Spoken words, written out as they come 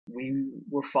we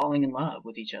were falling in love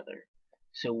with each other.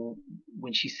 So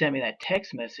when she sent me that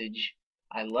text message,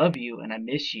 I love you and I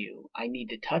miss you, I need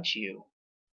to touch you,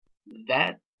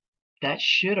 that that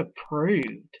should have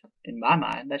proved, in my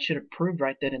mind, that should have proved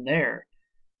right then and there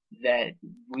that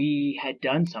we had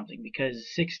done something,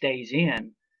 because 6 days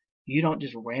in, you don't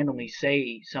just randomly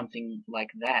say something like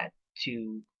that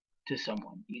to to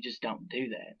someone. You just don't do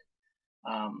that.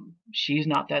 She's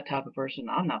not that type of person.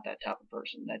 I'm not that type of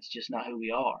person. That's just not who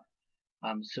we are.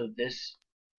 So this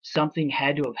something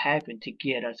had to have happened to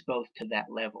get us both to that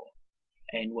level.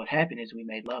 And what happened is we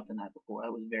made love the night before.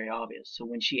 That was very obvious. So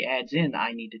when she adds in,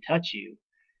 I need to touch you,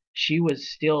 she was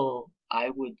still, I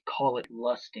would call it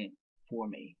lusting for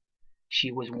me.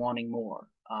 She was wanting more.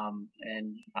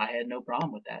 And I had no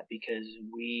problem with that because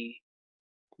we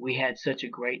had such a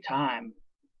great time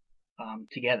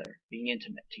together, being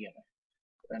intimate together.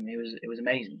 I mean, it was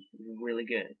amazing. It was really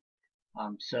good.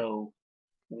 So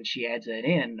when she adds that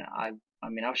in, I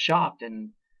mean, I was shocked,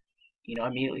 and I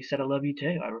immediately said I love you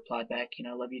too. I replied back,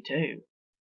 I love you too.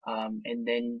 And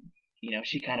then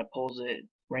she kind of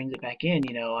brings it back in.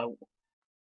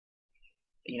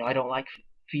 I don't like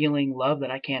feeling love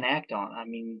that I can't act on. I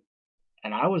mean,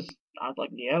 and I was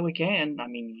like, yeah, we can. I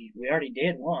mean, we already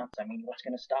did once. I mean, what's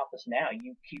going to stop us now?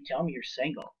 You keep telling me you're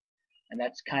single. And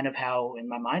that's kind of how, in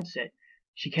my mindset,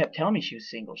 she kept telling me she was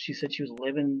single. She said she was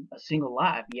living a single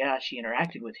life. Yeah, she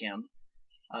interacted with him,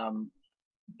 um,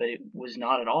 but it was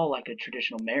not at all like a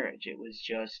traditional marriage. It was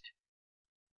just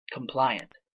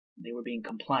compliant. They were being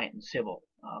compliant and civil.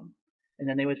 And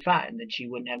then they would fight, and then she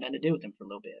wouldn't have nothing to do with him for a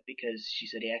little bit because she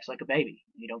said he acts like a baby.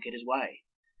 He don't get his way.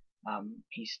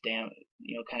 He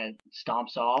kind of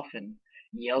stomps off and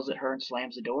yells at her and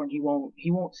slams the door, and he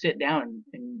won't sit down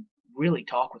and really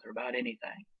talk with her about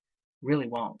anything. Really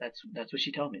won't. That's what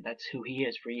she told me. That's who he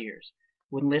is for years.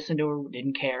 Wouldn't listen to her,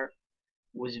 didn't care,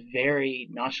 was very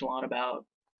nonchalant about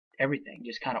everything,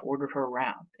 just kind of ordered her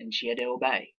around, and she had to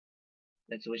obey.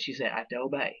 That's what she said. I have to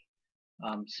obey.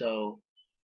 So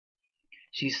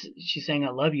she's saying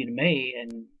I love you to me,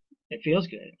 and it feels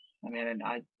good. I mean, and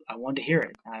I wanted to hear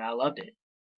it, and I loved it,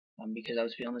 because I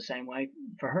was feeling the same way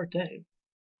for her too.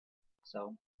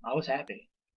 So I was happy.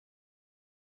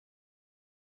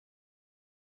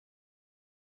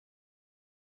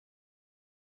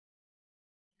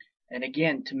 And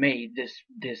again, to me, this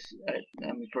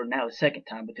I mean, for now the second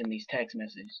time within these text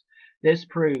messages, this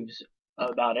proves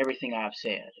about everything I've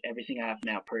said, everything I've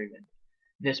now proven.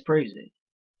 This proves it.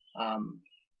 Um,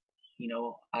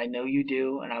 I know you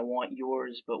do, and I want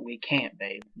yours, but we can't,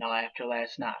 babe. Not after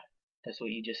last night. That's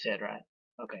what you just said, right?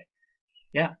 Okay.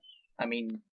 Yeah. I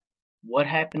mean, what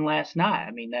happened last night?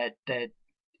 I mean, that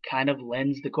kind of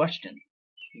lends the question,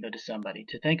 to somebody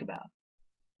to think about.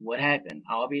 What happened?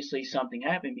 Obviously, something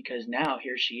happened because now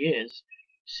here she is,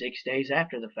 6 days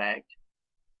after the fact.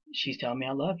 She's telling me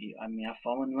I love you. I mean, I've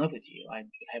fallen in love with you. I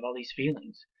have all these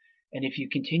feelings. And if you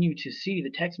continue to see the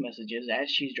text messages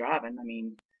as she's driving, I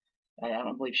mean, I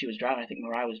don't believe she was driving. I think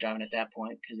Mariah was driving at that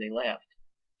point because they left.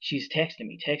 She's texting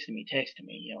me, texting me, texting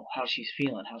me. How she's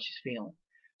feeling, how she's feeling.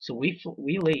 So we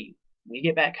leave. We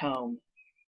get back home,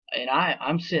 and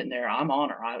I'm sitting there. I'm on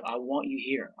her. I want you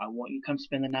here. I want you to come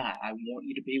spend the night. I want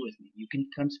you to be with me. You can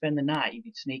come spend the night. You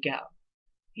can sneak out.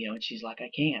 And she's like, I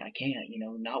can't.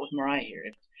 Not with Mariah here.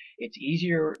 It's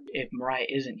easier if Mariah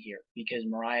isn't here because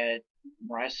Mariah's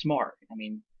smart. I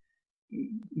mean,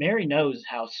 Mary knows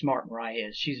how smart Mariah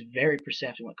is. She's very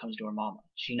perceptive when it comes to her mama.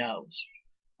 She knows.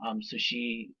 So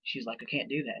she's like, I can't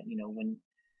do that.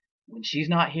 When she's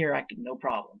not here, I can no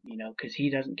problem. Because he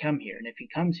doesn't come here, and if he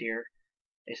comes here,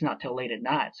 it's not till late at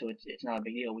night, so it's not a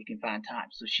big deal. We can find time.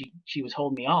 So she was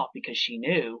holding me off because she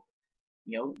knew,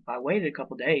 if I waited a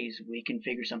couple days, we can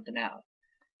figure something out.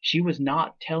 She was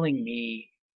not telling me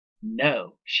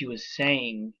no. She was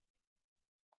saying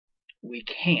we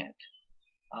can't.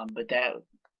 But that,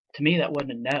 to me, that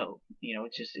wasn't a no.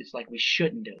 It's like we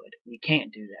shouldn't do it. We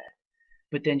can't do that.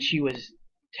 But then she was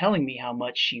telling me how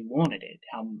much she wanted it.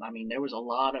 I mean, there was a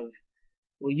lot of,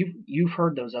 well, you've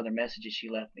heard those other messages she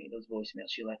left me, those voicemails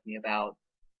she left me about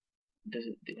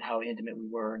how intimate we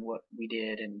were and what we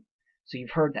did, and so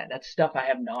you've heard that. That's stuff I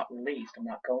have not released. I'm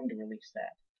not going to release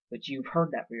that. But you've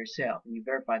heard that for yourself, and you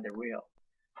verified they're real.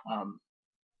 Um,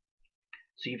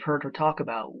 so you've heard her talk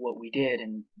about what we did,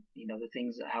 and the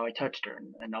things, how I touched her,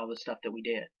 and all the stuff that we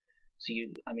did. So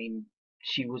I mean,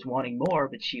 she was wanting more,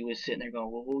 but she was sitting there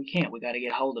going, well, we can't. We got to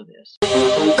get hold of this.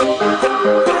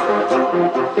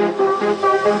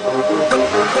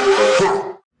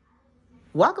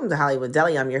 Welcome to Hollywood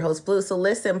Deli. I'm your host, Blue. So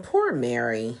listen, poor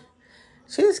Mary.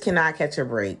 She just cannot catch a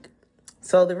break.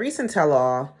 So the recent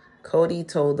tell-all Cody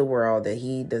told the world that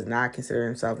he does not consider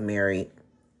himself married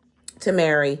to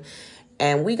Meri,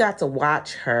 and we got to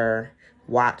watch her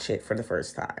watch it for the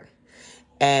first time.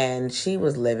 And she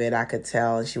was livid, I could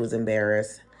tell, and she was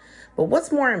embarrassed. But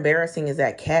what's more embarrassing is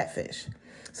that Catfish.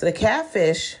 So the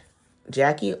Catfish,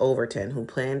 Jackie Overton,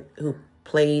 who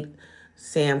played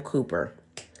Sam Cooper,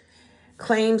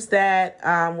 claims that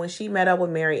when she met up with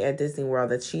Meri at Disney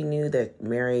World, that she knew that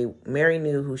Meri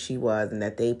knew who she was and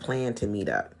that they planned to meet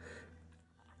up.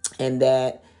 And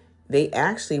that they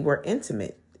actually were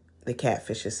intimate, the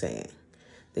Catfish is saying.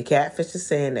 The Catfish is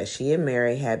saying that she and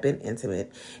Meri had been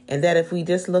intimate, and that if we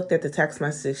just looked at the text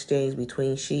message exchange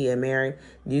between she and Meri,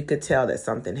 you could tell that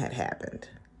something had happened.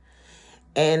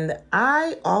 And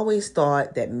I always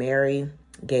thought that Meri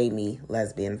gave me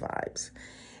lesbian vibes.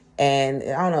 And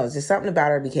I don't know, it's just something about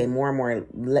her became more and more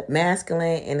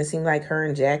masculine, and it seemed like her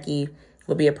and Jackie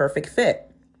would be a perfect fit.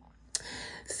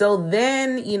 So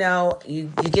then,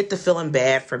 you get the feeling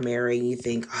bad for Meri. You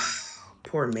think, oh,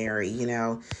 poor Meri,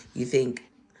 you think,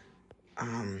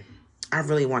 I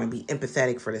really want to be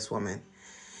empathetic for this woman.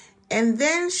 And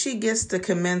then she gets to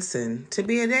commencing to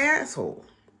be an asshole.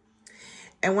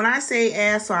 And when I say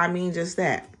asshole, I mean just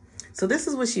that. So this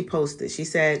is what she posted. She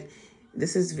said,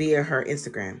 this is via her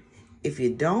Instagram. If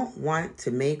you don't want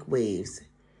to make waves,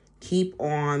 keep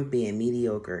on being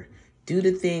mediocre. Do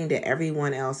the thing that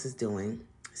everyone else is doing.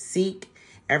 Seek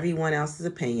everyone else's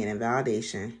opinion and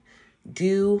validation.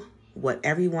 Do what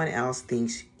everyone else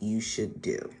thinks you should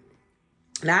do.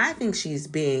 Now I think she's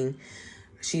coming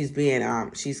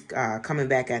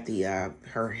back at the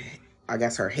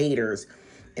her haters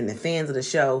and the fans of the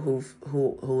show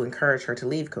who encouraged her to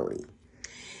leave Cody.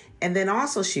 And then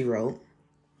also she wrote,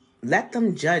 let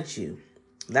them judge you.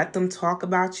 Let them talk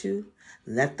about you.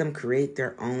 Let them create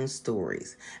their own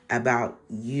stories about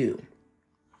you.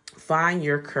 Find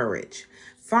your courage.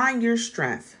 Find your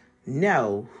strength.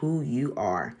 Know who you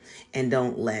are. And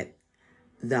don't let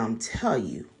them tell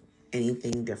you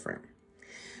anything different.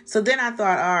 So then I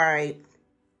thought, all right,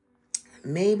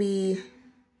 maybe,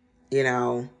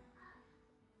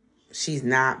 she's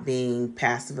not being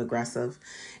passive aggressive.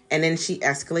 And then she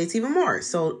escalates even more.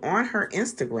 So on her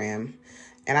Instagram,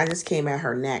 and I just came at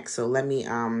her next, so let me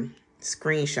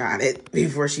screenshot it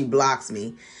before she blocks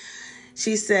me.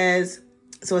 She says,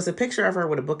 so it's a picture of her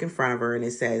with a book in front of her, and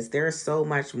it says, there is so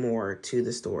much more to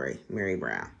the story, Meri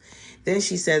Brown. Then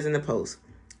she says in the post,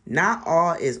 not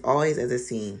all is always as it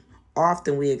seems.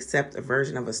 Often we accept a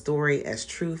version of a story as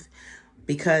truth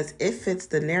because it fits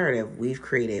the narrative we've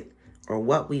created or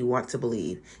what we want to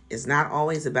believe. It's not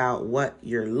always about what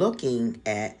you're looking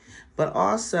at, but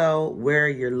also where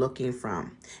you're looking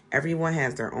from. Everyone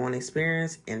has their own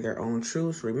experience and their own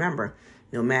truths. Remember,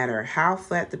 no matter how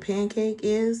flat the pancake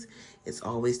is, it's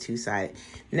always two-sided.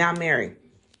 Now, Meri,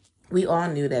 we all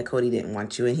knew that Cody didn't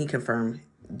want you, and he confirmed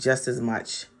just as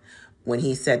much when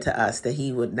he said to us that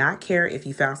he would not care if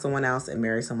you found someone else and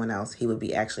married someone else. He would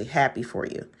be actually happy for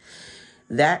you.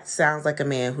 That sounds like a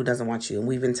man who doesn't want you. And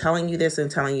we've been telling you this,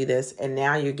 and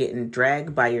now you're getting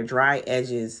dragged by your dry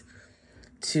edges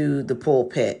to the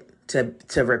pulpit to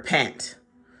repent.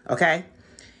 Okay?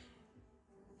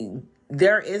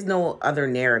 There is no other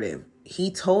narrative.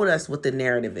 He told us what the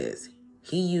narrative is.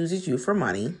 He uses you for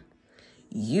money.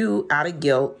 You, out of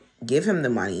guilt, give him the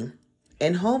money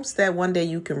in hopes that one day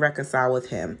you can reconcile with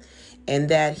him, and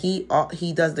that he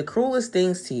does the cruelest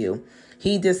things to you.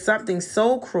 He did something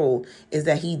so cruel is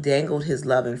that he dangled his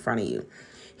love in front of you.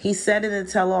 He said in the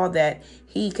tell-all that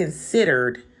he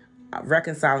considered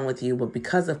reconciling with you, but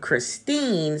because of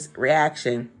Christine's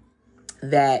reaction,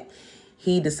 that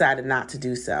he decided not to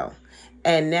do so.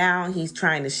 And now he's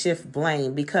trying to shift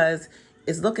blame because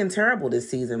it's looking terrible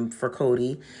this season for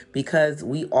Cody, because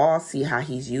we all see how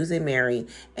he's using Meri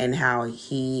and how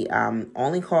he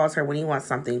only calls her when he wants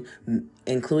something,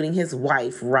 including his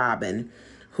wife, Robin,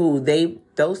 who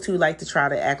those two like to try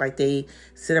to act like they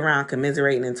sit around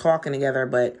commiserating and talking together,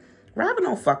 but Robin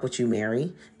don't fuck with you,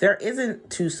 Meri. There isn't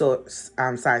two sides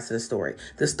to the story.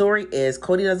 The story is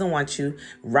Cody doesn't want you.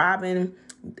 Robin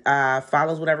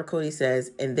follows whatever Cody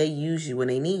says, and they use you when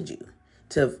they need you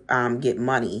to get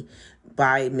money,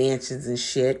 buy mansions and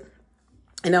shit.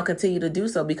 And they'll continue to do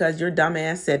so because your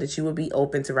dumbass said that you would be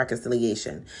open to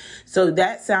reconciliation. So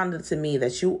that sounded to me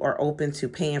that you are open to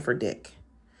paying for dick.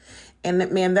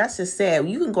 And man, that's just sad.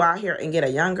 You can go out here and get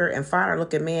a younger and finer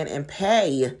looking man and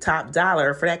pay top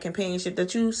dollar for that companionship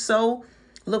that you so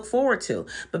look forward to.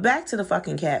 But back to the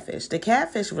fucking catfish. The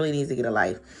catfish really needs to get a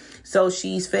life. So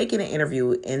she's faking an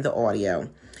interview in the audio,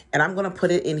 and I'm gonna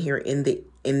put it in here in the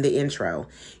intro.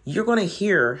 You're gonna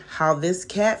hear how this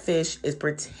catfish is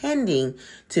pretending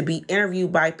to be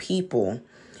interviewed by people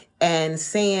and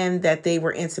saying that they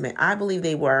were intimate. I believe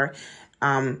they were.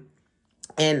 And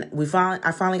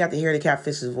I finally got to hear the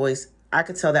catfish's voice. I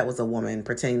could tell that was a woman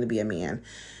pretending to be a man.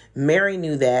 Meri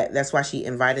knew that. That's why she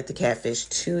invited the catfish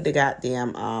to the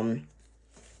goddamn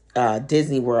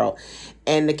Disney World.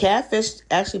 And the catfish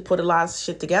actually put a lot of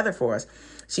shit together for us.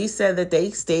 She said that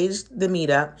they staged the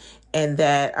meetup and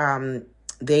that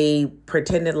they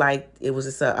pretended like it was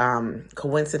just a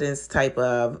coincidence type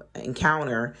of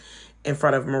encounter in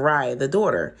front of Mariah, the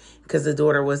daughter, because the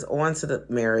daughter was on to the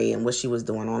Meri and what she was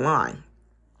doing online.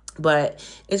 But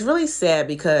it's really sad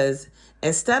because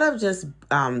instead of just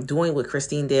doing what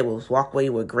Christine did, was walk away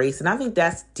with Grace, and I think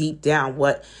that's deep down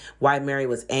why Meri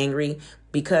was angry,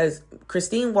 because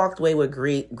Christine walked away with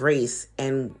Grace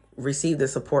and received the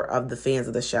support of the fans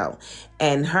of the show.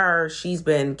 And she's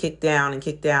been kicked down,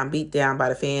 beat down by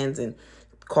the fans and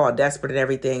called desperate and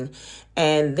everything.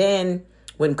 And then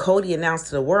when Cody announced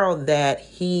to the world that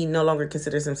he no longer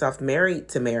considers himself married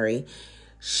to Meri,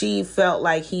 she felt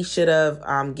like he should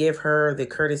have give her the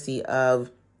courtesy of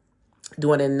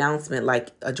doing an announcement,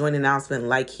 like a joint announcement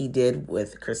like he did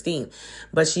with Christine.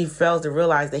 But she fails to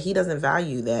realize that he doesn't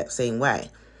value that same way.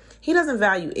 He doesn't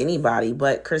value anybody,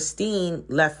 but Christine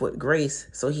left with Grace,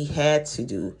 so he had to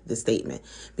do the statement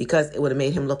because it would have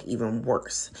made him look even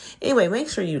worse. Anyway, make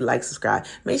sure you like, subscribe.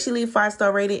 Make sure you leave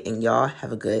 5-star rating, and y'all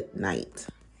have a good night.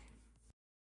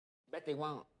 Bet they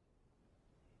won't.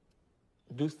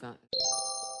 Do something.